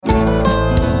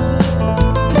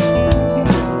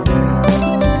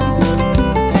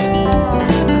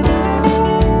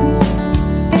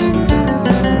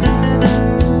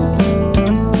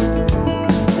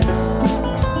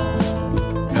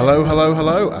Hello, hello,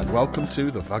 hello, and welcome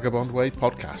to the Vagabond Way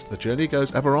podcast. The journey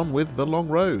goes ever on with the long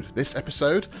road. This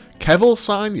episode, Kev'll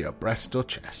sign your breast or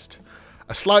chest.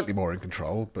 A slightly more in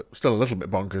control, but still a little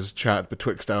bit bonkers chat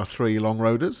betwixt our three long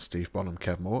roaders, Steve Bonham,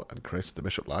 Kev Moore, and Chris the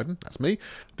Bishop Lydon, that's me.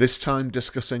 This time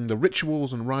discussing the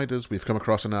rituals and riders we've come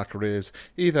across in our careers,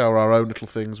 either our own little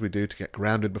things we do to get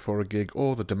grounded before a gig,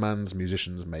 or the demands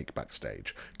musicians make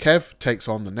backstage. Kev takes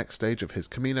on the next stage of his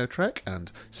Camino trek,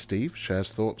 and Steve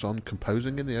shares thoughts on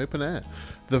composing in the open air.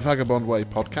 The Vagabond Way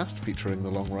podcast, featuring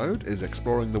the long road, is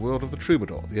exploring the world of the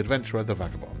troubadour, the adventurer, the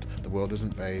vagabond. The world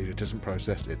isn't beige, it isn't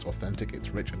processed, it's authentic, it's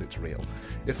rich, and it's real.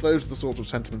 If those are the sorts of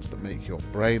sentiments that make your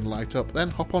brain light up, then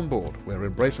hop on board. We're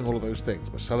embracing all of those things,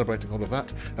 we're celebrating all of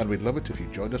that, and we'd love it if you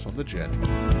joined us on the journey.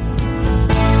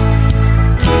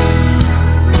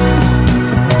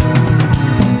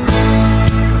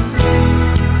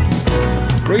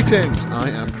 Greetings, I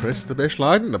am Chris the Bish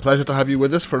Lydon. A pleasure to have you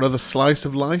with us for another slice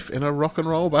of life in a rock and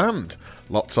roll band.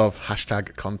 Lots of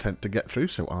hashtag content to get through,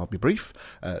 so I'll be brief.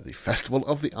 The Festival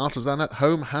of the Artisan at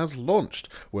Home has launched.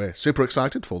 We're super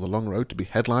excited for the long road to be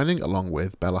headlining along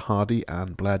with Bella Hardy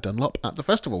and Blair Dunlop at the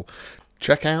festival.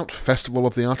 Check out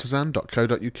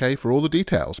festivaloftheartisan.co.uk for all the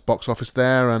details, box office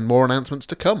there, and more announcements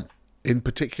to come. In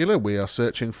particular, we are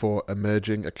searching for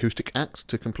emerging acoustic acts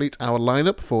to complete our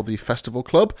lineup for the Festival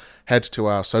Club. Head to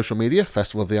our social media,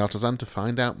 Festival of the Artisan, to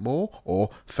find out more, or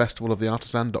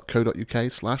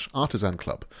festivaloftheartisan.co.uk/artisan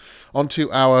club. On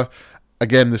to our,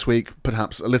 again this week,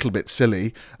 perhaps a little bit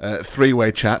silly,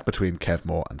 three-way chat between Kev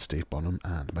Moore and Steve Bonham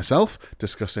and myself,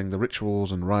 discussing the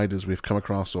rituals and riders we've come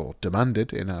across or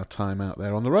demanded in our time out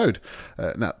there on the road.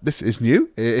 Now, this is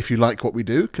new. If you like what we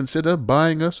do, consider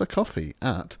buying us a coffee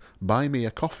at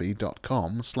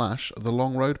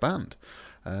buymeacoffee.com/thelongroadband.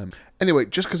 Anyway,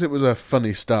 just because it was a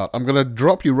funny start, I'm going to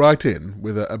drop you right in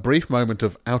with a brief moment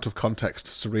of out-of-context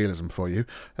surrealism for you.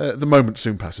 The moment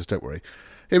soon passes, don't worry.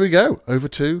 Here we go, over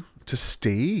to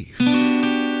Steve.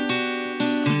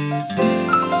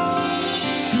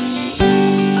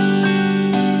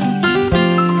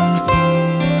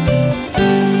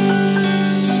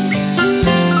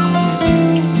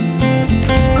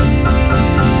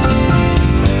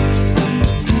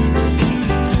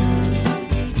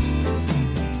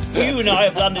 You and I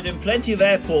have landed in plenty of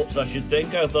airports, I should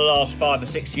think, over the last 5 or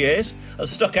 6 years. And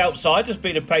stuck outside has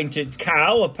been a painted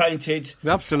cow, a painted...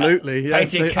 Absolutely,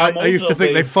 yes. Painted camels. I used to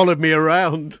think they followed me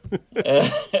around.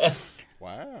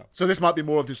 Wow. So this might be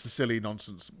more of just the silly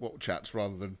nonsense chats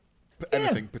rather than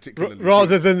anything particularly...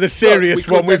 Rather than the serious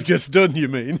one we've just done, you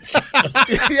mean?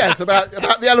 Yes, about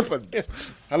the elephants.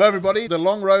 Hello, everybody. The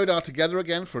Long Road are together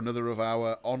again for another of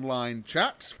our online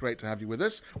chats. Great to have you with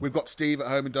us. We've got Steve at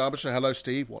home in Derbyshire. Hello,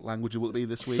 Steve. What language will it be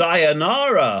this week?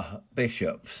 Sayonara,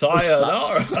 Bishop.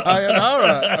 Sayonara.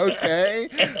 Sayonara. Okay.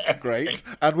 Great.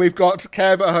 And we've got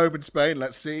Kev at home in Spain.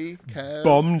 Let's see. Kev.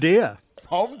 Bom dia.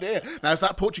 Oh dear. Now, is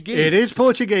that Portuguese? It is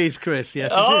Portuguese, Chris.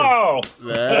 Yes, it is.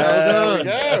 There we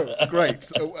go. Great.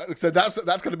 So that's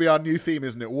going to be our new theme,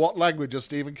 isn't it? What language are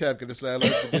Steve and Kev going to say hello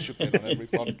to the Bishop in on every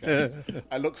podcast?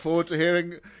 I look forward to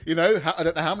hearing, I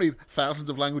don't know how many thousands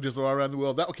of languages there are around the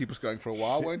world. That will keep us going for a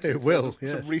while, won't it? It will,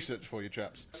 Some research for you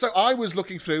chaps. So I was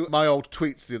looking through my old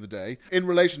tweets the other day in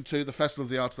relation to the Festival of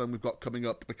the Artisan we've got coming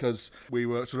up, because we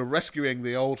were sort of rescuing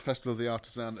the old Festival of the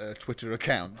Artisan Twitter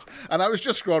account. And I was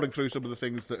just scrolling through some of the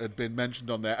things that had been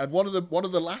mentioned on there, and one of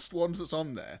the last ones that's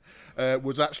on there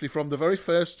was actually from the very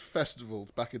first festival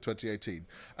back in 2018,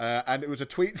 and it was a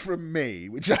tweet from me,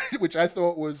 which I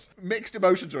thought was mixed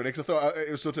emotions really, because I thought it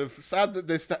was sort of sad that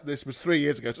this was 3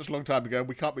 years ago, such a long time ago, and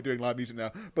we can't be doing live music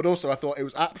now, but also I thought it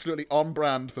was absolutely on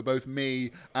brand for both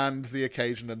me and the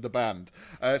occasion and the band.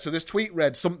 So this tweet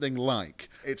read something like,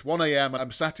 "It's 1 a.m.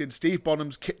 I'm sat in Steve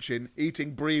Bonham's kitchen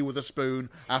eating brie with a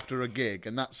spoon after a gig,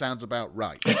 and that sounds about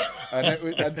right." And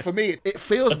for me, it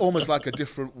feels almost like a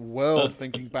different world,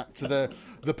 thinking back to the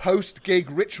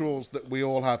post-gig rituals that we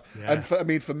all have. Yeah. And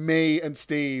for me and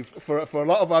Steve, for a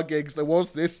lot of our gigs, there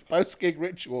was this post-gig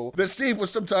ritual that Steve was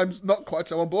sometimes not quite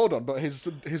so on board on, but his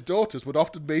daughters would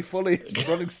often be fully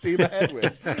running steam ahead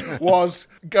with, was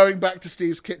going back to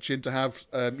Steve's kitchen to have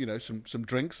some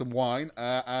drinks, some wine,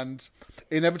 and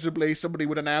inevitably somebody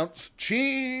would announce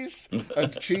cheese,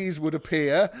 and cheese would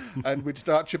appear, and we'd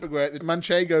start chipping away at it.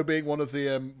 Manchego being one of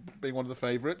the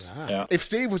favourites. Yeah. If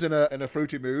Steve was in a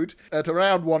fruity mood, at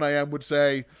around 1 a.m. would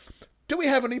say, "Do we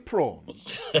have any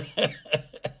prawns?"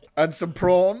 And some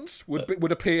prawns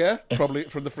would appear, probably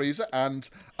from the freezer, and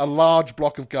a large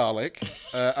block of garlic,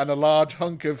 and a large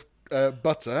hunk of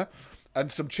butter,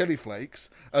 and some chili flakes.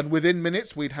 And within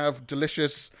minutes, we'd have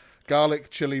delicious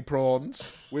garlic chili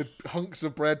prawns with hunks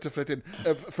of bread to fit in.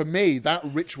 For me, that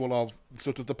ritual of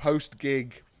sort of the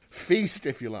post-gig feast,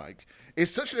 if you like,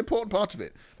 is such an important part of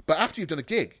it. But after you've done a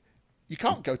gig, you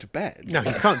can't go to bed. No,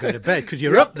 you can't go to bed because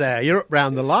you're up there. You're up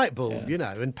round the light bulb, you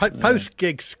know. And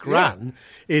post-gig scran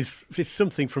is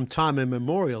something from time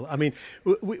immemorial. I mean,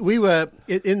 we were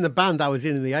in the band I was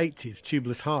in the 80s,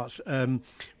 Tubeless Hearts.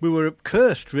 We were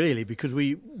cursed, really, because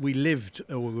we lived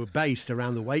or we were based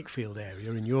around the Wakefield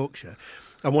area in Yorkshire.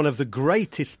 And one of the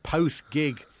greatest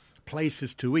post-gig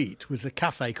places to eat was a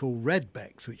cafe called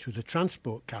Redbeck's, which was a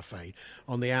transport cafe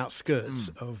on the outskirts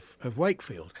of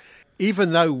Wakefield.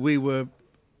 Even though we were,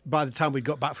 by the time we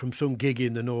got back from some gig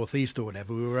in the northeast or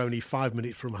whatever, we were only 5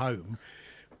 minutes from home,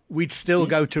 we'd still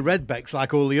go to Redbeck's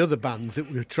like all the other bands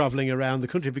that were travelling around the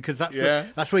country, because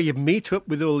that's where you meet up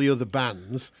with all the other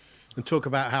bands and talk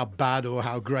about how bad or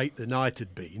how great the night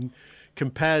had been,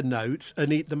 compare notes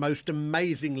and eat the most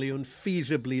amazingly,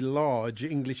 unfeasibly large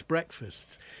English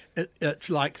breakfasts at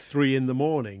like 3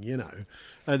 a.m, you know,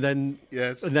 and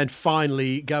then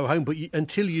finally go home. But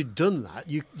until you'd done that,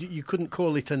 you couldn't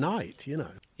call it a night, you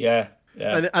know. Yeah.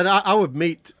 Yeah. And I would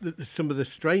meet some of the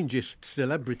strangest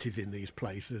celebrities in these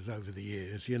places over the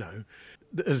years, you know,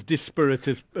 as disparate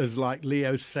as like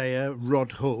Leo Sayer,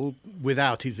 Rod Hull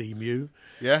without his emu,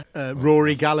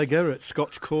 Rory Gallagher at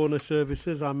Scotch Corner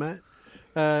services I met.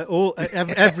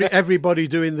 Everybody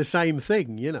doing the same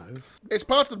thing, you know. It's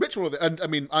part of the ritual of it. And I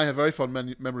mean, I have very fond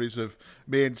memories of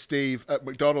me and Steve at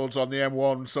McDonald's on the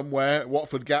M1 somewhere,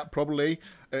 Watford Gap probably,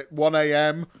 at 1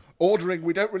 a.m, ordering,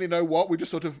 we don't really know what, we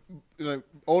just sort of, you know,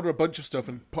 order a bunch of stuff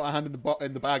and put our hand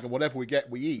in the bag, and whatever we get,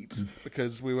 we eat,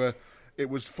 because it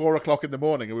was 4 o'clock in the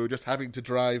morning and we were just having to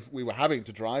drive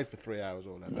for 3 hours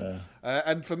or whatever.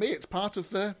 And for me, it's part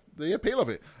of the appeal of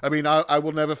it. I mean, I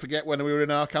will never forget when we were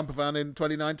in our camper van in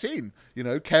 2019, you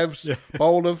know, Kev's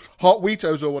bowl of hot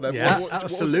Wheatos or whatever. Yeah,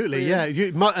 absolutely, yeah.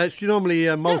 It's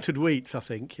normally malted wheats, I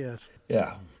think, yes.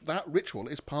 Yeah. That ritual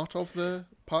is part of the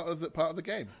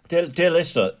game. Dear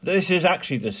listener, this is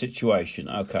actually the situation,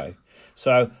 okay?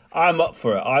 So I'm up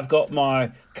for it. I've got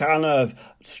my can of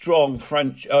strong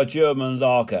German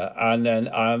lager, and then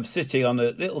I'm sitting on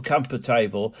a little camper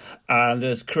table, and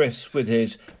there's Chris with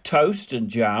his toast and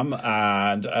jam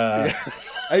and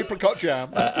apricot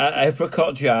jam,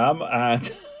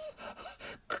 and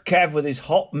Kev with his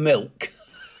hot milk,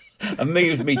 and me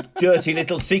with me dirty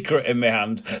little secret in my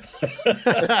hand.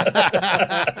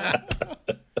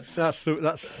 That's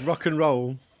rock and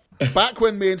roll. Back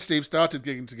when me and Steve started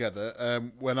gigging together,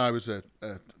 when I was a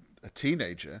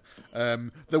teenager,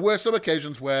 there were some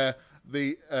occasions where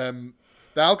the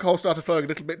alcohol started flowing a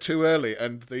little bit too early,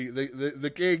 and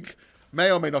the gig may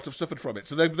or may not have suffered from it.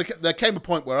 So there came a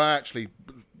point where I actually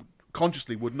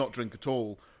consciously would not drink at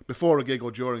all before a gig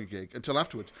or during a gig until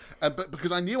afterwards. But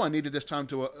because I knew I needed this time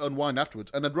to unwind afterwards,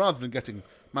 and then rather than getting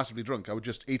massively drunk, I would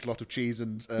just eat a lot of cheese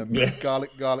and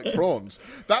garlic prawns.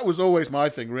 That was always my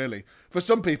thing, really. For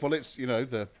some people, it's, you know,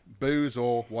 the booze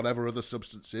or whatever other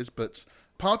substances, but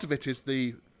part of it is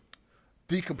the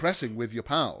decompressing with your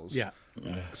pals. Yeah.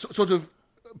 Sort of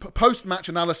post-match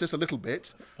analysis a little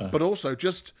bit, but also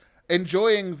just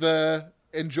enjoying the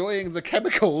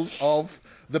chemicals of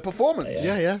the performance.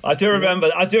 Yeah. I do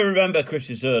remember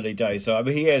Chris's early days. So I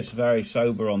mean, he is very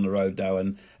sober on the road now,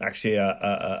 and actually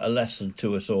a lesson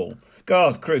to us all.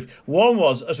 God, Chris. One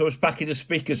was, as I was packing the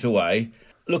speakers away,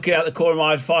 looking out the corner of my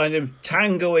eye, I'd find him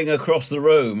tangoing across the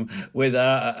room with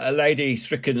a lady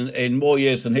stricken in more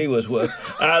years than he was worth,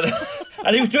 and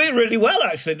he was doing really well,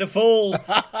 actually. The full,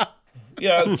 you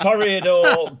know,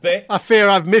 Toreador bit. I fear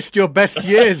I've missed your best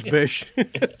years, Bish.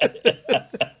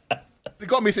 It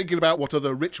got me thinking about what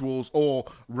other rituals or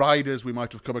riders we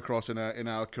might have come across in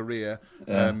our career.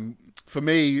 For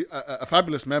me, a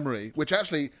fabulous memory, which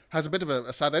actually has a bit of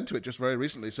a sad end to it just very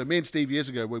recently. So me and Steve years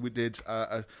ago, when we did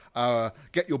our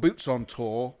Get Your Boots On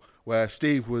tour, where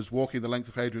Steve was walking the length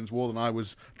of Hadrian's Wall and I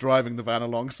was driving the van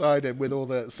alongside him with all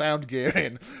the sound gear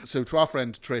in. So to our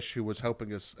friend Trish, who was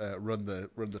helping us run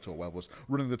the tour, was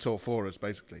running the tour for us,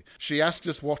 basically, she asked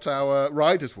us what our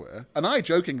riders were, and I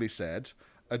jokingly said,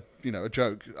 a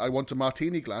joke, I want a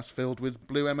martini glass filled with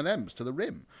blue M&Ms to the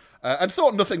rim, and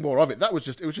thought nothing more of it. It was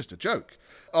just a joke.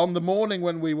 On the morning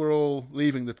when we were all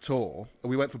leaving the tour,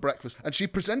 we went for breakfast, and she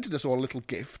presented us all little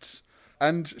gifts,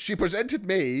 and she presented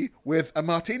me with a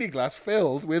martini glass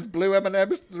filled with blue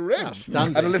M&Ms to the rim.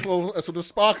 Outstanding. And a sort of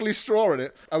sparkly straw in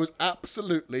it. I was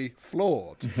absolutely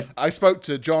floored. I spoke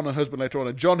to John, her husband, later on,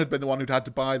 and John had been the one who'd had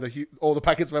to buy all the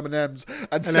packets of M&Ms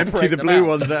and separate empty the them blue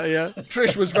out. ones out, yeah.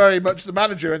 Trish was very much the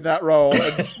manager in that role,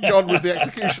 and John was the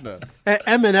executioner.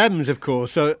 M&Ms, of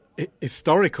course, are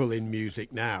historical in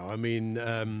music now. I mean,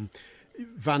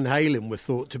 Van Halen were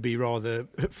thought to be rather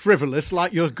frivolous,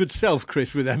 like your good self,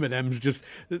 Chris, with M&Ms. Just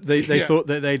they thought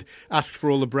that they'd ask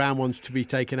for all the brown ones to be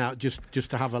taken out just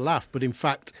to have a laugh. But in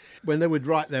fact, when they would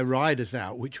write their riders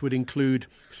out, which would include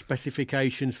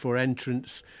specifications for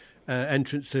entrances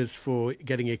for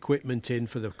getting equipment in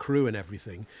for the crew and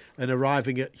everything, and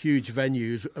arriving at huge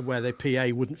venues where their PA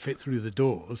wouldn't fit through the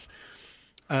doors.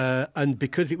 And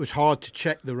because it was hard to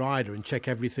check the rider and check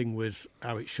everything was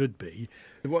how it should be,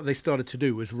 what they started to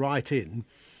do was write in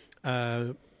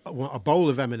a bowl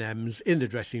of M&Ms in the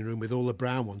dressing room with all the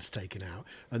brown ones taken out.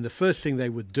 And the first thing they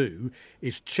would do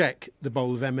is check the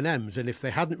bowl of M&Ms. And if they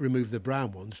hadn't removed the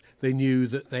brown ones, they knew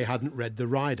that they hadn't read the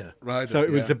rider. So it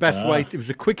was the best way. It was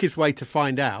the quickest way to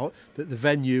find out that the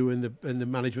venue and the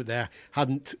management there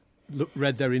hadn't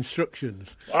read their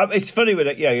instructions. It's funny with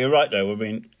it. Yeah, you're right though. I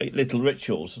mean, little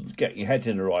rituals get your head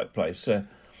in the right place.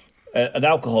 And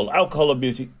alcohol and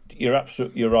music.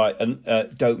 You're right.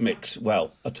 And don't mix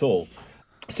well at all.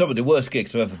 Some of the worst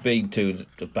gigs I've ever been to,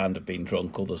 the band have been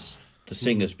drunk or the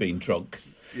singer's been drunk.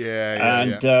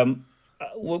 When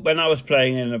I was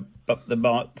playing in the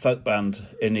folk band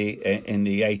in the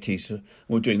 80s,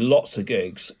 we were doing lots of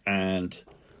gigs, and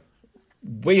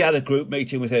we had a group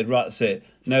meeting. We said, right, that's it.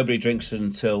 Nobody drinks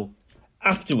until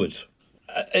afterwards.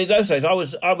 In those days, I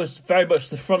was very much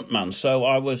the front man, so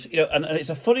I was, and it's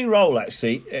a funny role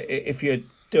actually if you're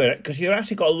doing it, because you've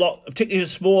actually got a lot, particularly a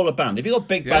smaller band. If you've got a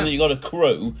big band and you've got a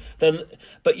crew,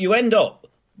 but you end up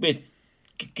with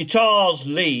guitars,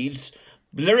 leads,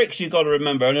 lyrics you've got to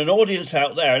remember, and an audience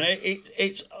out there, and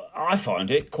it's I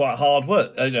find it quite hard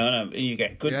work. You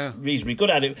get reasonably good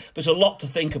at it, but it's a lot to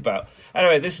think about.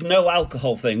 Anyway, this no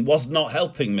alcohol thing was not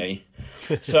helping me,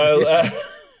 so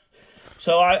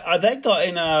so I then got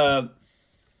in a.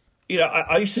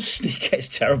 I used to sneak. It's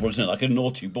terrible, isn't it? Like a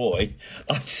naughty boy,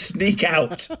 I'd sneak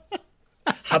out,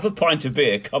 have a pint of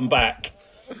beer, come back,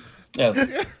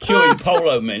 chewing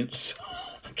polo mints,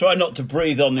 try not to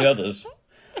breathe on the others,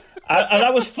 and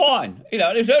I was fine. And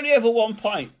it was only ever one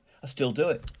pint. I still do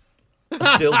it.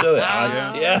 Still do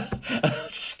it.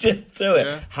 Still do it.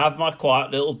 Yeah. Have my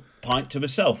quiet little pint to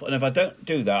myself, and if I don't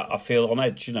do that, I feel on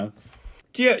edge.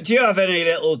 Do you have any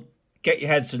little get your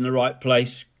heads in the right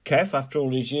place, Kev? After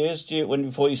all these years,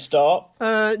 before you start?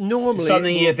 Normally,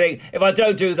 something you think, if I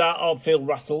don't do that, I'll feel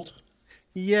rattled.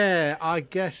 Yeah, I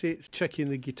guess it's checking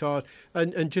the guitars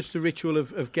and just the ritual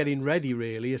of getting ready,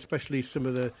 really, especially some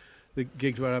of the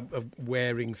gigs where I'm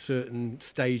wearing certain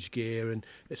stage gear, and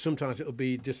sometimes it'll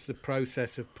be just the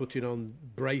process of putting on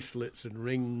bracelets and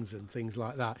rings and things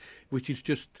like that, which is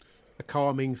just a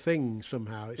calming thing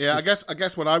somehow. I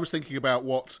guess when I was thinking about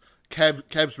what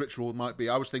Kev's ritual might be,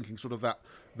 I was thinking sort of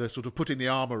the sort of putting the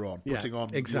armor on, putting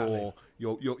on exactly.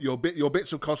 your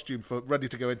bits of costume for ready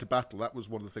to go into battle. That was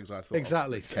one of the things I thought.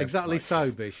 Exactly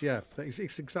so, Bish. Yeah, it's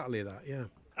exactly that. Yeah.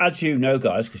 As you know,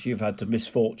 guys, because you've had the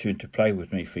misfortune to play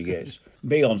with me for years,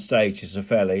 me on stage is a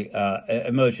fairly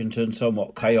emergent and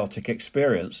somewhat chaotic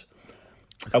experience.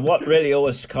 And what really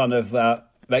always kind of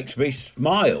makes me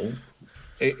smile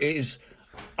is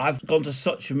I've gone to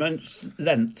such immense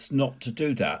lengths not to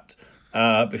do that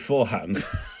beforehand.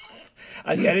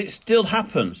 And yet it still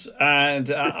happens. And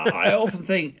I often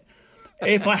think,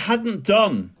 if I hadn't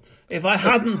done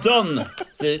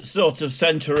the sort of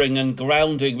centering and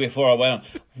grounding before I went on,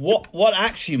 what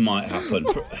actually might happen?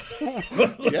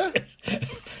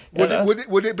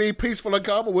 Would it be peaceful and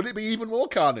calm, or would it be even more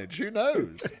carnage? Who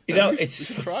knows? We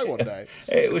should try one day.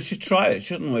 We should try it,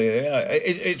 shouldn't we?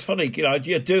 It's funny, I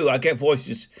get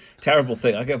voices. Terrible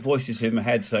thing. I get voices in my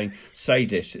head saying, "Say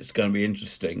this. It's going to be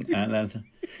interesting," and then.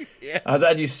 And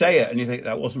then you say it and you think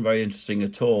that wasn't very interesting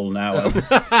at all now.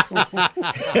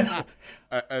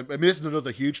 I mean, this is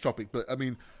another huge topic, but I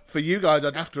mean, for you guys,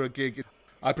 after a gig,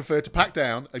 I prefer to pack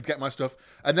down and get my stuff,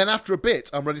 and then after a bit,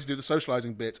 I'm ready to do the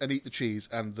socialising bit and eat the cheese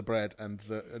and the bread and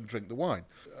drink the wine.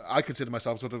 I consider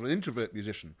myself sort of an introvert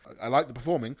musician. I like the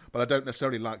performing, but I don't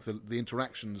necessarily like the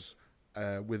interactions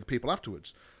with people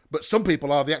afterwards. But some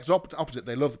people are the exact opposite.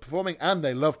 They love the performing and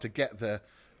they love to get the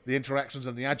interactions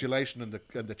and the adulation and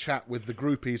the chat with the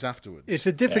groupies afterwards. It's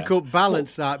a difficult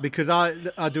balance, that, because I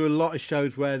do a lot of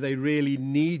shows where they really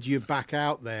need you back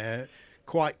out there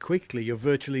quite quickly. You're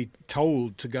virtually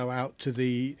told to go out to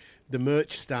the the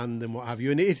merch stand and what have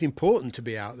you. And it is important to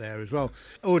be out there as well.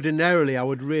 Ordinarily, I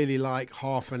would really like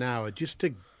half an hour just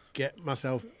to get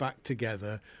myself back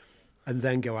together and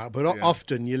then go out. But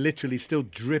often you're literally still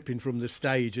dripping from the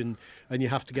stage and you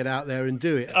have to get out there and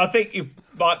do it. I think you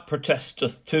might protest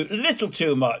a little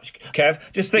too much, Kev.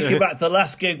 Just thinking about the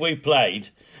last gig we played.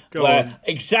 Go where on.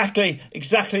 exactly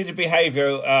the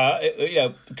behaviour,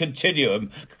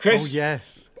 continuum. Chris, Oh,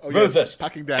 yes. Rufus, yes,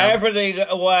 packing down. everything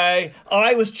away.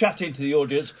 I was chatting to the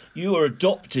audience. You were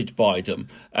adopted by them,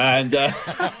 and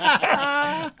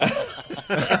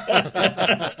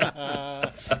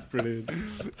Brilliant.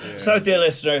 so, dear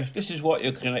listener, this is what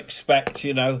you can expect.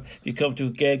 You know, if you come to a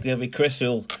gig, there'll be Chris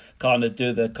who'll kind of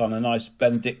do the kind of nice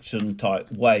Benedictine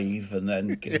type wave, and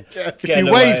then If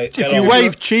you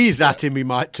wave cheese at him, he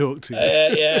might talk to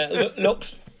you.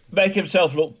 Make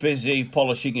himself look busy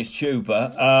polishing his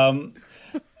tuba.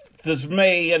 There's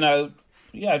me,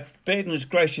 being as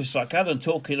gracious as I can and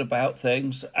talking about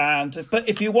things. But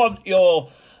if you want your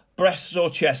breasts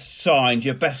or chest signed,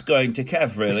 you're best going to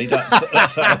Kev, really.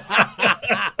 That's how.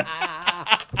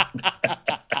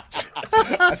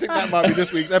 I think that might be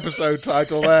this week's episode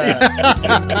title there.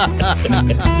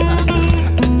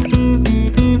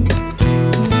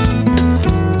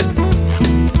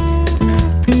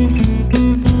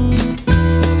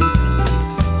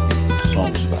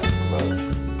 Songs about the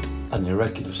road and the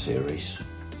regular series,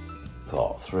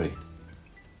 part 3. I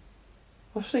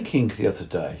was thinking the other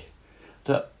day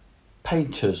that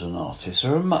painters and artists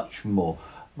are a much more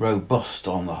robust,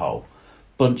 on the whole,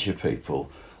 bunch of people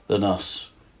than us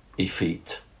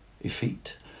effete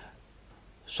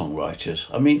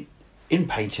songwriters. I mean, in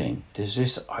painting, there's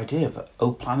this idea of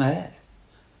au plein air,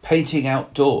 painting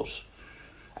outdoors,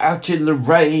 out in the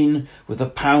rain with the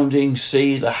pounding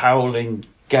sea, the howling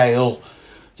gale,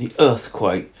 the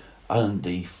earthquake and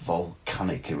the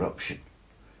volcanic eruption.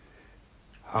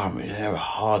 I mean, they're a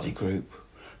hardy group.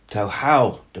 Though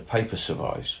how the paper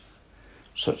survives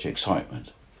such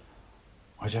excitement,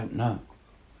 I don't know.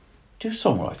 Do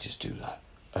songwriters do that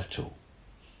at all?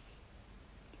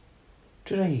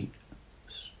 Do they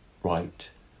write,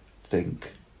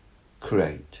 think,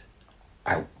 create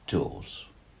outdoors?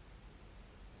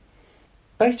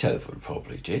 Beethoven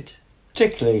probably did,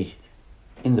 particularly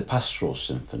in the Pastoral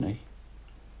Symphony.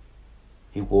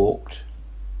 He walked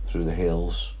through the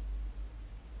hills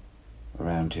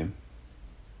around him,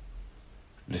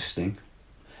 listening.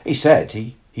 He said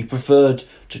he preferred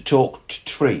to talk to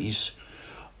trees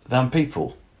than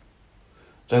people,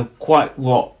 though quite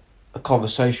what a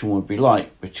conversation would be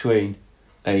like between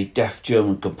a deaf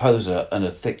German composer and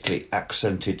a thickly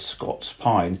accented Scots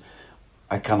pine,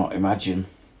 I cannot imagine.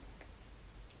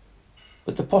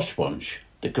 But the posh bunch,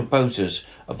 the composers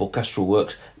of orchestral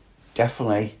works,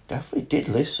 definitely did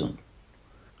listen.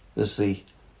 There's the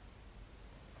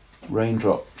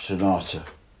Raindrop Sonata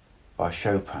by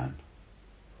Chopin,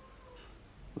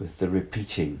 with the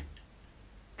repeating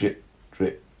drip,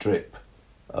 drip, drip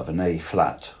of an A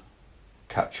flat,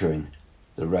 capturing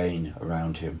the rain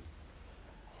around him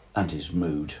and his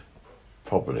mood,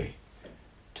 probably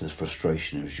to the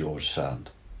frustration of George Sand.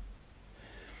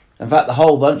 In fact, the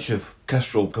whole bunch of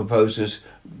orchestral composers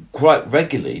quite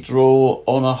regularly draw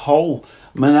on a whole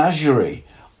menagerie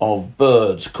of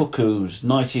birds, cuckoos,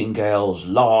 nightingales,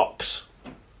 larks,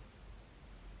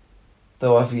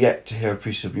 though I've yet to hear a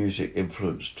piece of music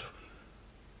influenced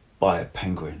by a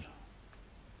penguin.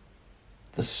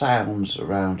 The sounds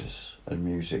around us and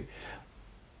music.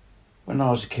 When I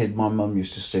was a kid, my mum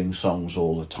used to sing songs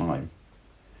all the time.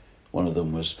 One of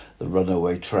them was The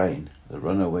Runaway Train. The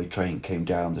runaway train came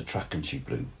down the track and she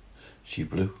blew. She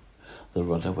blew. The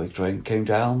runaway train came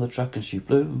down the track and she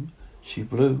blew. She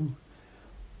blew.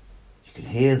 You can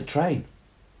hear the train.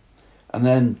 And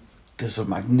then there's a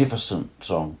magnificent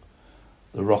song,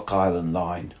 The Rock Island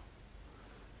Line.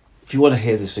 If you want to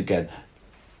hear this again,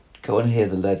 go and hear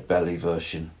the Lead Belly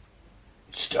version.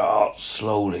 It starts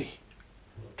slowly,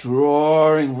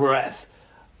 drawing breath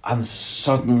and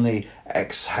suddenly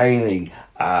exhaling,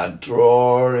 and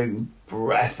drawing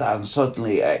breath and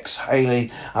suddenly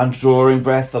exhaling, and drawing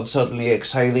breath and suddenly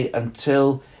exhaling,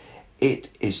 until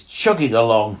it is chugging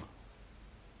along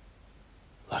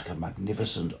like a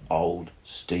magnificent old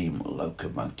steam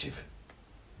locomotive.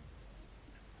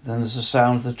 Then there's the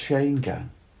sound of the chain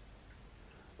gang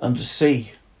under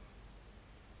sea.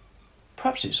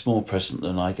 Perhaps it's more present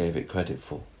than I gave it credit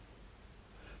for.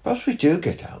 Perhaps we do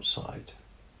get outside.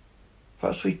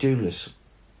 Perhaps we do listen.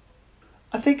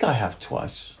 I think I have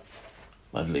twice,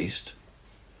 at least.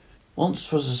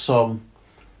 Once was a song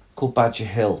called Badger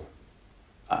Hill,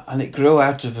 and it grew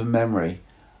out of a memory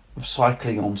of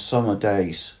cycling on summer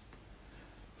days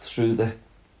through the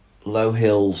low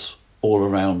hills all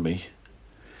around me,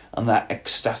 and that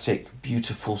ecstatic,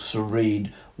 beautiful,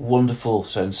 serene, wonderful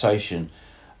sensation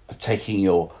of taking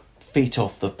your feet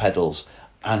off the pedals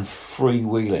and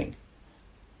freewheeling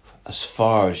as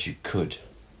far as you could,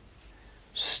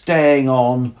 staying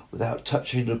on without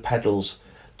touching the pedals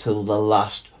till the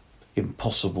last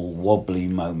impossible wobbly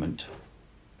moment.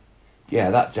 Yeah,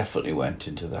 that definitely went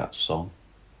into that song.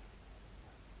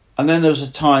 And then there was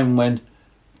a time when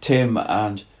Tim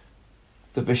and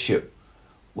the Bishop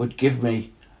would give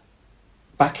me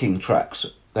backing tracks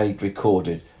they'd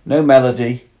recorded. No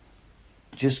melody,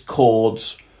 just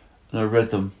chords and a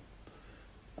rhythm.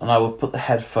 And I would put the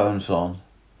headphones on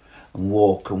and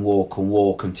walk and walk and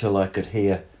walk until I could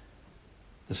hear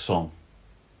the song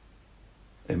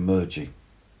emerging.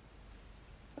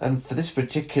 And for this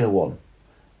particular one,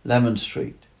 Lemon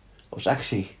Street, I was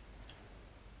actually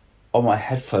on my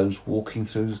headphones walking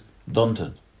through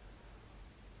London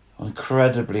on an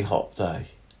incredibly hot day.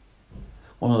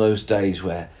 One of those days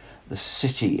where the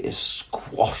city is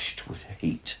squashed with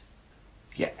heat,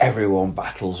 yet everyone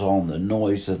battles on, the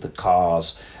noise of the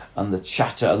cars and the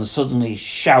chatter and suddenly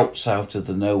shouts out of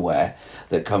the nowhere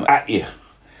that come at you,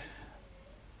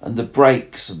 and the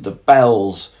brakes and the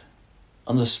bells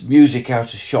and the music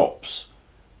out of shops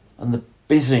and the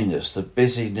busyness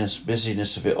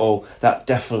of it all, that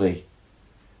definitely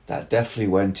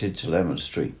went into Lemon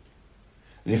Street.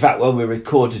 And in fact, when we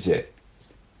recorded it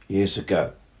years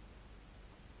ago,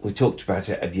 we talked about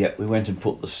it, and yet we went and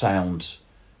put the sounds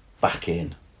back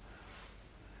in.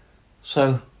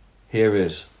 So here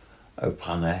is Au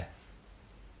Plein Air,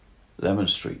 Lemon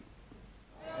Street.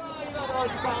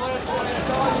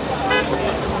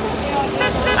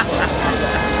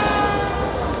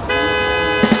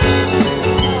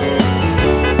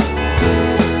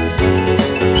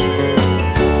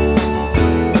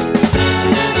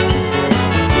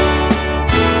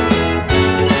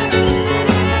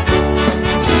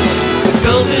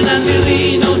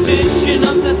 Dishing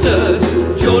up the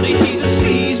dirt. Geordie, he's a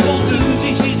sleazeball.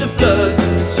 Susie, she's a flirt.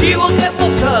 She will get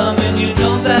what's hum, and you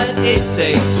know that it's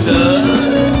a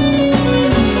cert.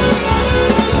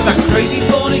 That crazy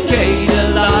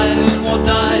fornicator lying in one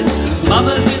night.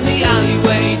 Mama's in the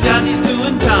alleyway, daddy's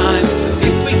doing time.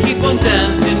 If we keep on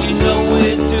dancing, you know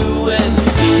we're doing.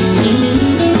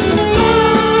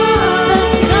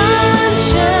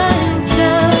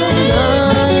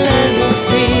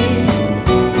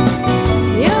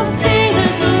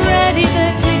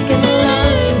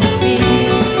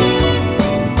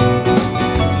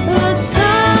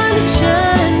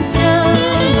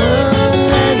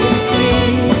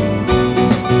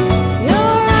 Yeah.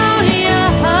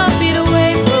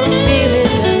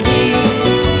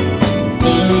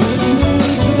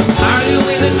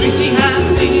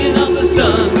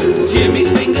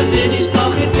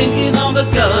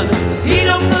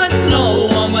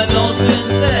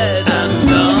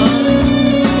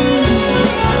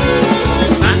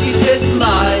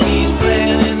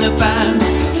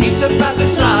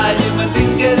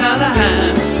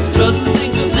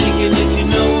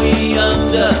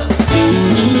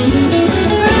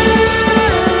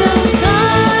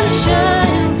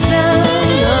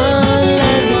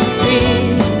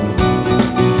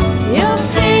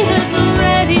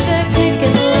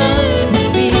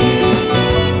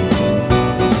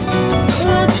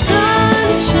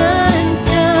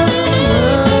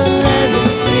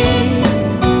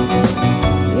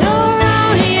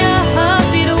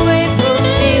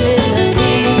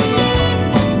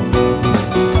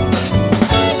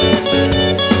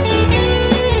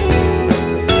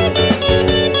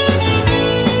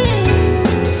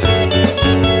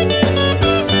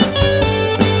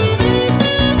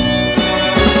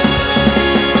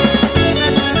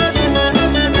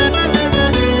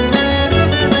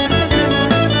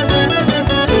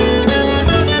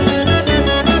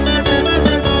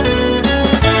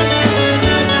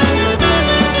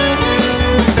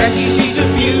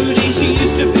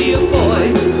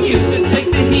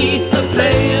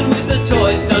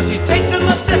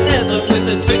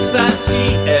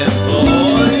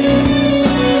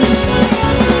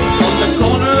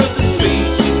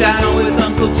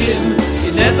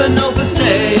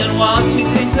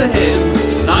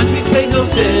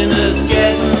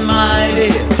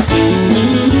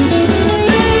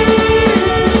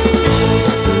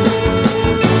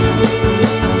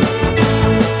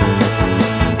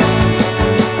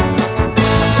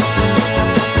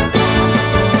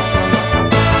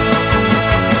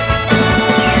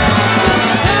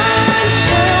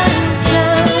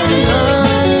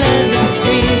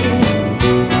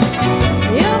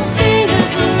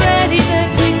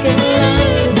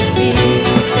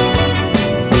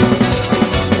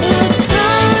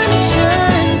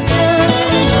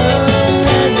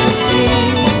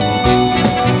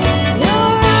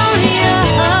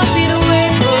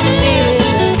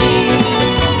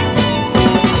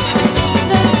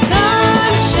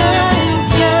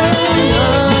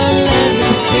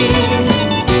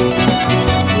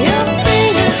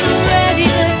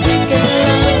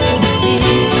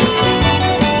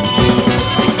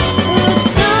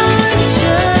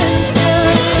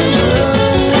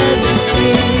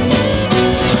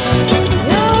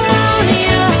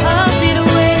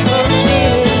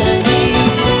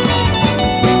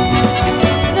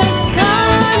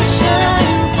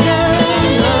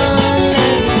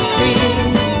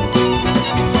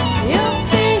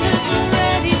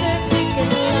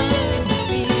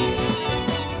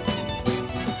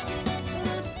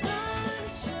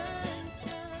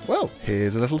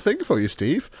 here's a little thing for you,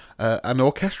 Steve. An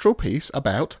orchestral piece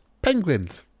about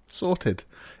penguins. Sorted.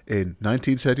 In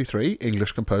 1933,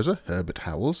 English composer Herbert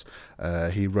Howells,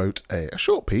 he wrote a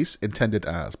short piece intended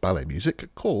as ballet music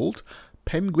called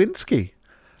Penguinsky.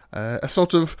 A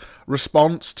sort of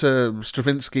response to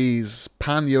Stravinsky's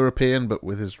pan-European, but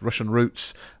with his Russian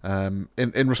roots,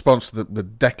 in response to the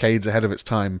decades ahead of its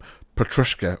time,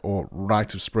 Petrushka or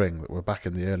Rite of Spring that were back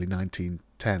in the early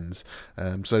 1910s.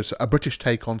 So a British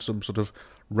take on some sort of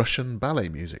Russian ballet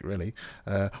music, really.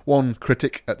 One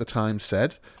critic at the time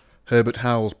said, Herbert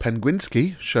Howells'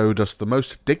 Penguinsky showed us the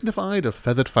most dignified of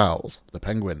feathered fowls, the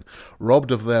penguin,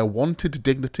 robbed of their wonted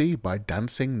dignity by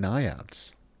dancing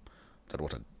naiads. I don't know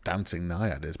what a dancing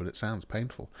naiad is, but it sounds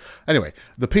painful. Anyway,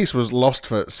 the piece was lost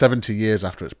for 70 years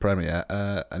after its premiere,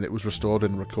 and it was restored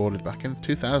and recorded back in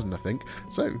 2000, I think,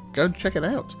 so go and check it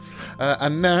out.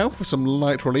 And now, for some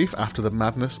light relief after the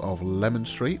madness of Lemon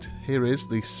Street, here is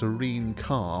the serene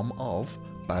calm of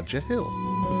Badger Hill.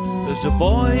 There's a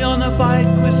boy on a bike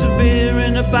with some beer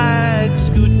in a bag,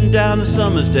 scooting down a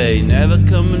summer's day, never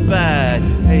coming back.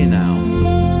 Hey now,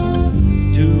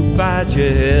 to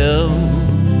Badger Hill.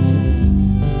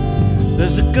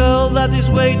 There's a girl that is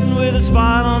waiting with a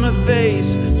smile on her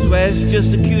face, swears she's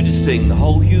just the cutest thing, the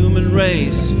whole human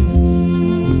race.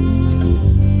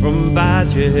 From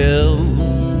Badger Hill,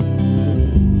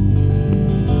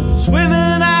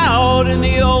 swimming out in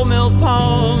the old mill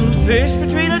pond, fish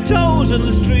between her toes and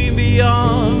the stream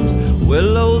beyond.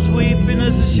 Willows weeping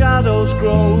as the shadows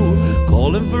grow,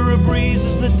 calling for a breeze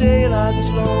as the daylight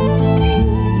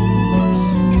slows.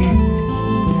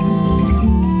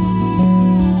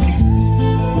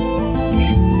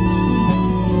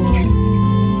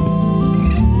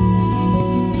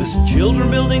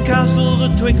 Children building castles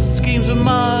of twigs and schemes of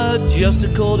mud, just a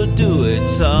call to do it,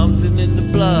 something in the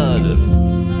blood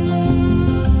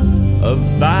of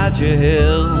Badger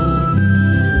Hill.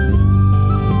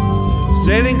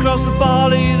 Sailing across the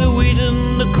barley, the wheat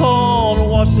and the corn,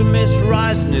 watch the mist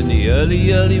rising in the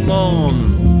early, early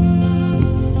morn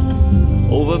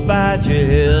over Badger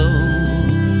Hill.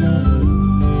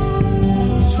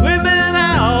 Swimming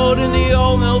out in the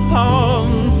old mill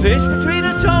pond, fish between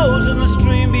her toes and the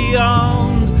stream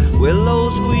beyond.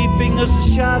 Willows weeping as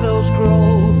the shadows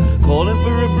grow, calling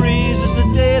for a breeze as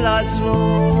the daylight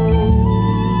slows.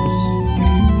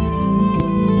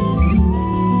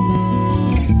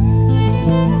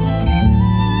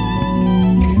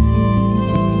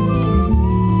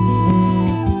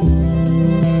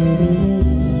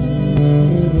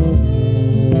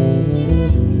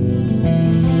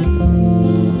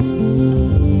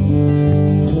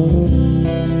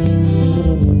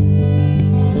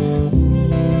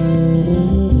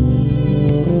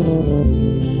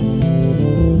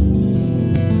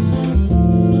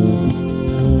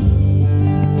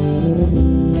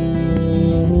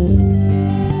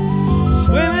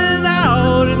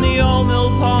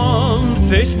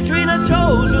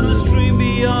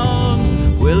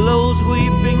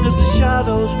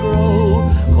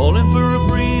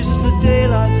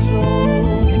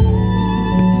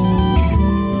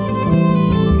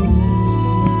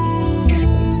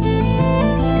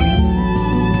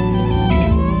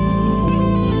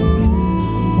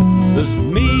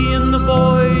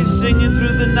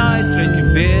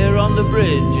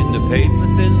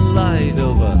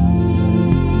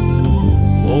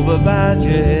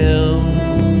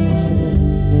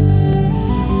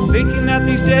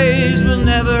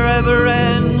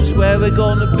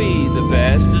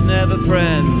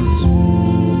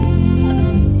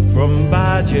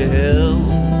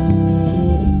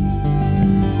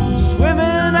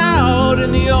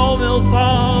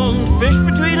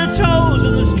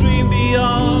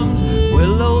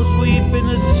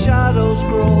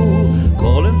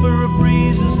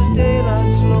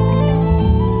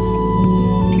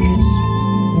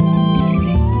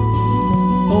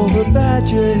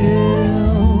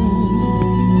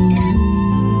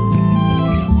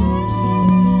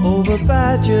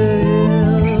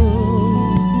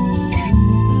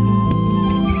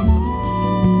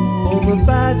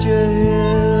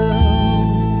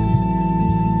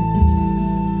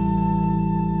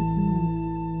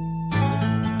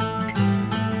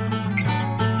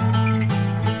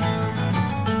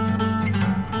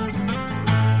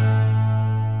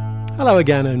 Hello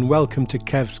again and welcome to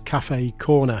Kev's Cafe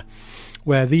Corner,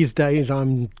 where these days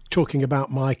I'm talking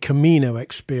about my Camino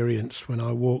experience when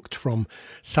I walked from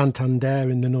Santander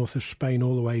in the north of Spain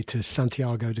all the way to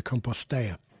Santiago de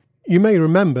Compostela. You may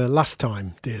remember last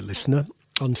time, dear listener,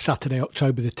 on Saturday,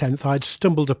 October the 10th, I'd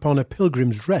stumbled upon a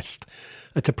pilgrim's rest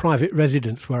at a private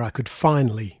residence where I could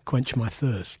finally quench my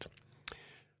thirst.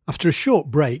 After a short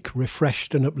break,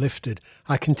 refreshed and uplifted,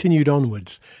 I continued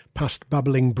onwards, past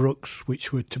babbling brooks,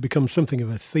 which were to become something of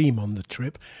a theme on the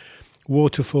trip,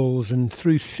 waterfalls, and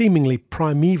through seemingly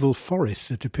primeval forests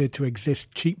that appeared to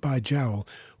exist cheek by jowl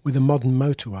with a modern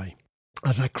motorway.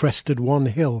 As I crested one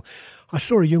hill, I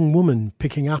saw a young woman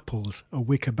picking apples, a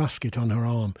wicker basket on her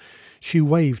arm. She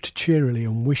waved cheerily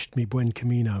and wished me buen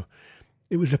camino.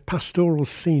 It was a pastoral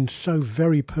scene so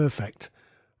very perfect,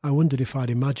 I wondered if I'd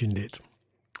imagined it.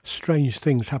 Strange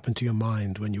things happen to your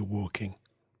mind when you're walking.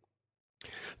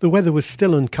 The weather was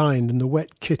still unkind and the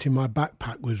wet kit in my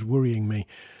backpack was worrying me.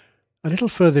 A little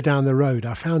further down the road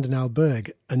I found an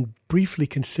albergue and briefly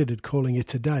considered calling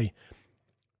it a day.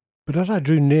 But as I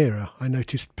drew nearer, I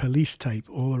noticed police tape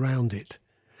all around it.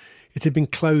 It had been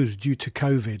closed due to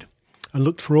COVID and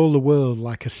looked for all the world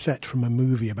like a set from a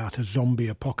movie about a zombie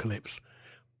apocalypse.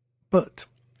 But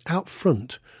out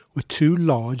front were two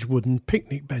large wooden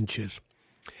picnic benches.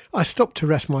 I stopped to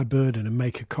rest my burden and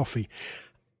make a coffee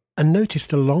and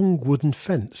noticed a long wooden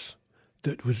fence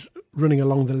that was running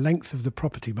along the length of the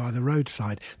property by the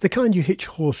roadside, the kind you hitch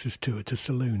horses to at a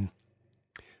saloon.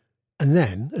 And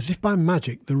then, as if by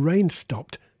magic, the rain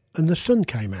stopped and the sun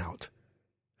came out.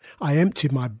 I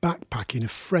emptied my backpack in a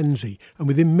frenzy, and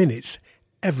within minutes,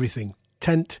 everything,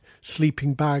 tent,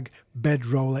 sleeping bag,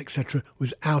 bedroll, etc.,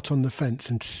 was out on the fence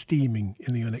and steaming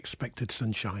in the unexpected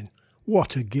sunshine.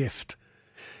 What a gift!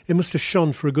 It must have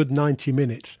shone for a good 90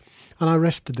 minutes, and I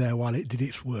rested there while it did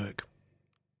its work.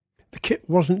 The kit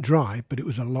wasn't dry, but it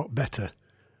was a lot better.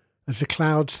 As the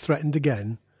clouds threatened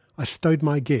again, I stowed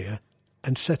my gear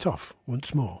and set off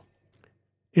once more.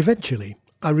 Eventually,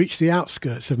 I reached the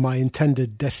outskirts of my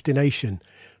intended destination,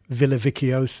 Villa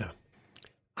Viciosa,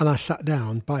 and I sat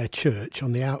down by a church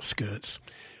on the outskirts,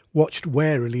 watched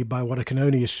warily by what I can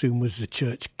only assume was the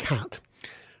church cat,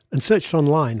 and searched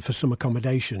online for some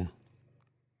accommodation.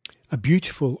 A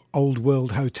beautiful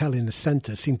old-world hotel in the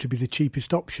centre seemed to be the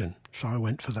cheapest option, so I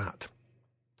went for that.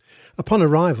 Upon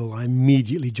arrival, I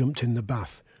immediately jumped in the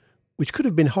bath, which could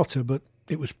have been hotter, but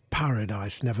it was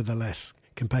paradise nevertheless,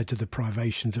 compared to the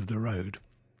privations of the road.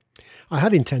 I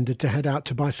had intended to head out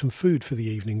to buy some food for the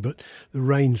evening, but the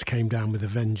rains came down with a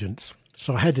vengeance.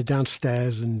 So I headed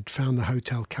downstairs and found the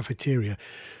hotel cafeteria,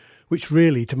 which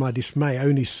really, to my dismay,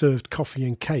 only served coffee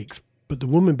and cakes. But the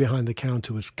woman behind the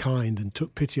counter was kind and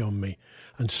took pity on me,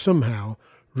 and somehow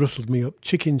rustled me up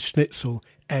chicken schnitzel,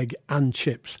 egg and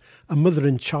chips, a mother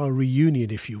and child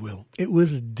reunion, if you will. It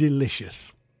was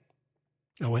delicious.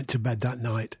 I went to bed that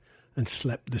night and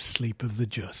slept the sleep of the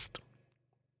just.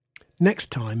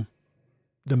 Next time,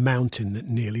 the mountain that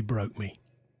nearly broke me.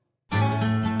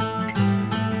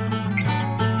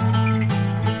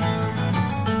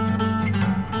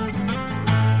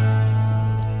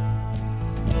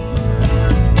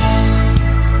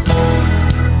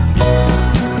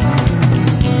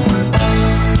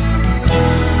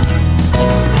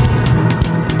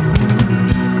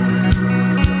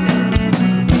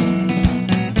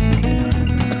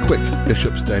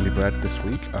 Bishop's Daily Bread this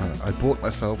week. I bought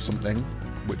myself something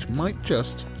which might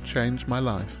just change my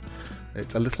life.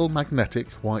 It's a little magnetic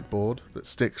whiteboard that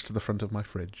sticks to the front of my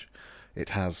fridge.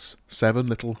 It has 7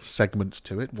 little segments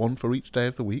to it, 1 for each day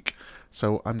of the week.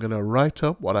 So I'm going to write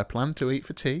up what I plan to eat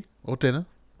for tea or dinner.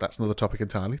 That's another topic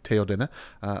entirely, tea or dinner.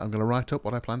 I'm going to write up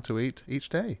what I plan to eat each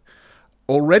day.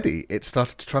 Already, it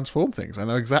started to transform things. I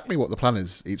know exactly what the plan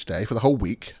is each day for the whole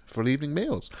week for evening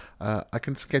meals. I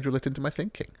can schedule it into my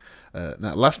thinking.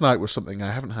 Now, last night was something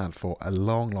I haven't had for a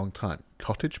long, long time.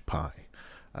 Cottage pie.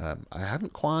 I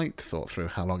hadn't quite thought through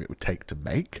how long it would take to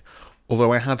make,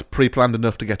 although I had pre-planned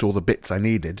enough to get all the bits I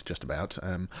needed, just about.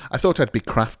 I thought I'd be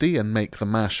crafty and make the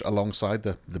mash alongside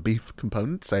the beef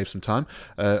component, save some time,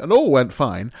 and all went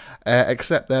fine,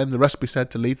 except then the recipe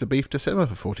said to leave the beef to simmer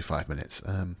for 45 minutes.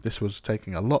 This was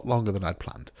taking a lot longer than I'd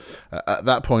planned. At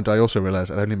that point, I also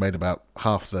realised I'd only made about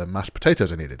half the mashed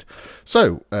potatoes I needed.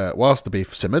 So, whilst the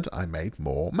beef simmered, I made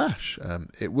more mash.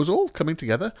 It was all coming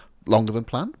together longer than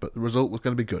planned, but the result was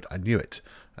going to be good. I knew it.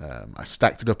 I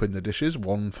stacked it up in the dishes,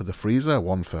 1 for the freezer,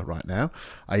 1 for right now.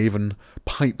 I even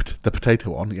piped the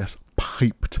potato on. Yes,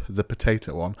 piped the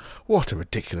potato on. What a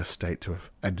ridiculous state to have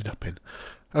ended up in.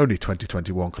 Only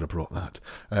 2021 could have brought that.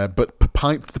 But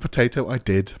piped the potato I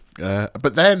did.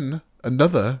 But then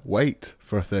another wait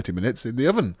for 30 minutes in the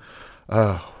oven.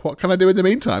 What can I do in the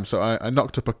meantime? So I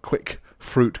knocked up a quick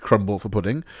fruit crumble for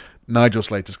pudding. Nigel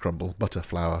Slater's crumble, butter,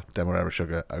 flour, demerara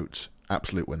sugar, oats,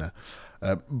 absolute winner.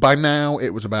 By now, it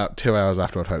was about 2 hours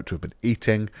after I'd hoped to have been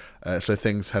eating, so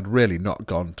things had really not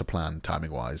gone to plan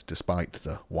timing-wise, despite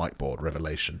the whiteboard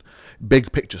revelation.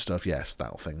 Big picture stuff, yes,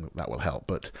 that will help,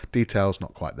 but details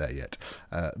not quite there yet.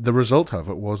 The result,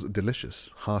 however, was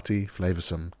delicious. Hearty,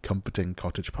 flavoursome, comforting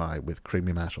cottage pie with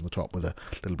creamy mash on the top with a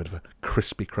little bit of a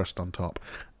crispy crust on top.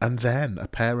 And then a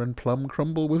pear and plum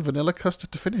crumble with vanilla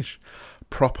custard to finish.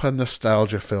 Proper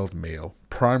nostalgia-filled meal.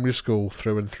 Primary school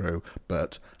through and through,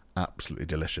 but absolutely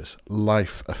delicious.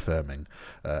 Life-affirming.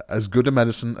 As good a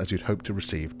medicine as you'd hope to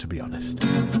receive, to be honest.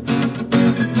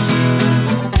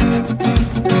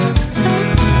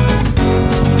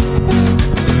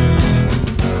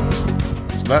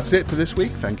 That's it for this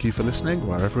week. Thank you for listening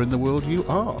wherever in the world you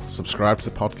are. Subscribe to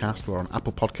the podcast. We're on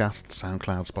Apple Podcasts,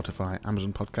 SoundCloud, Spotify,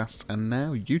 Amazon Podcasts, and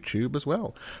now YouTube as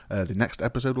well. The next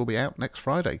episode will be out next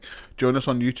Friday. Join us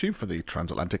on YouTube for the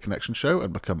Transatlantic Connection show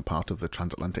and become part of the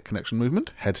Transatlantic Connection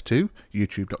movement. Head to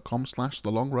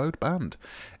youtube.com/thelongroadband.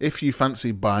 If you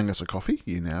fancy buying us a coffee,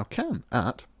 you now can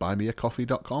at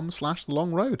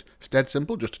buymeacoffee.com/thelongroad. It's dead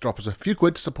simple, just to drop us a few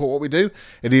quid to support what we do.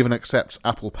 It even accepts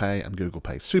Apple Pay and Google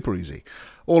Pay. Super easy.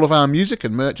 All of our music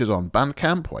and merch is on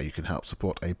Bandcamp, where you can help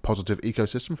support a positive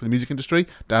ecosystem for the music industry.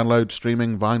 Download,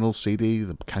 streaming, vinyl, CD,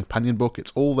 the companion book,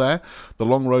 it's all there.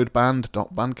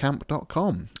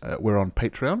 thelongroadband.bandcamp.com. We're on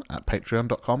Patreon at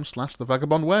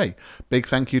patreon.com/thevagabondway. Big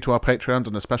thank you to our Patreons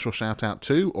and a special shout out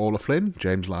to Orla Flynn,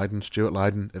 James Lydon, Stuart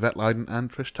Lydon, Yvette Lydon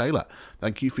and Trish Taylor.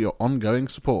 Thank you for your ongoing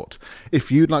support.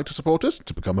 If you'd like to support us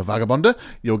to become a Vagabonder,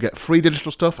 you'll get free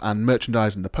digital stuff and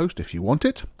merchandise in the post if you want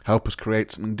it. Help us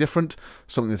create something different,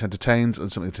 something that entertains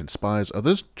and something that inspires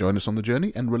others. Join us on the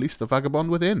journey and release the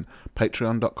vagabond within.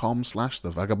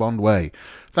 Patreon.com/thevagabondway.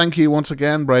 Thank you once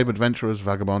again, brave adventurers,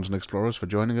 vagabonds and explorers, for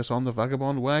joining us on the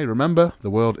Vagabond Way. Remember, the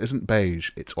world isn't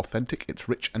beige. It's authentic, it's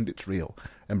rich and it's real.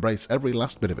 Embrace every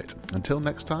last bit of it. Until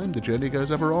next time, the journey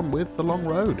goes ever on with The Long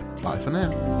Road. Bye for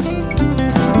now.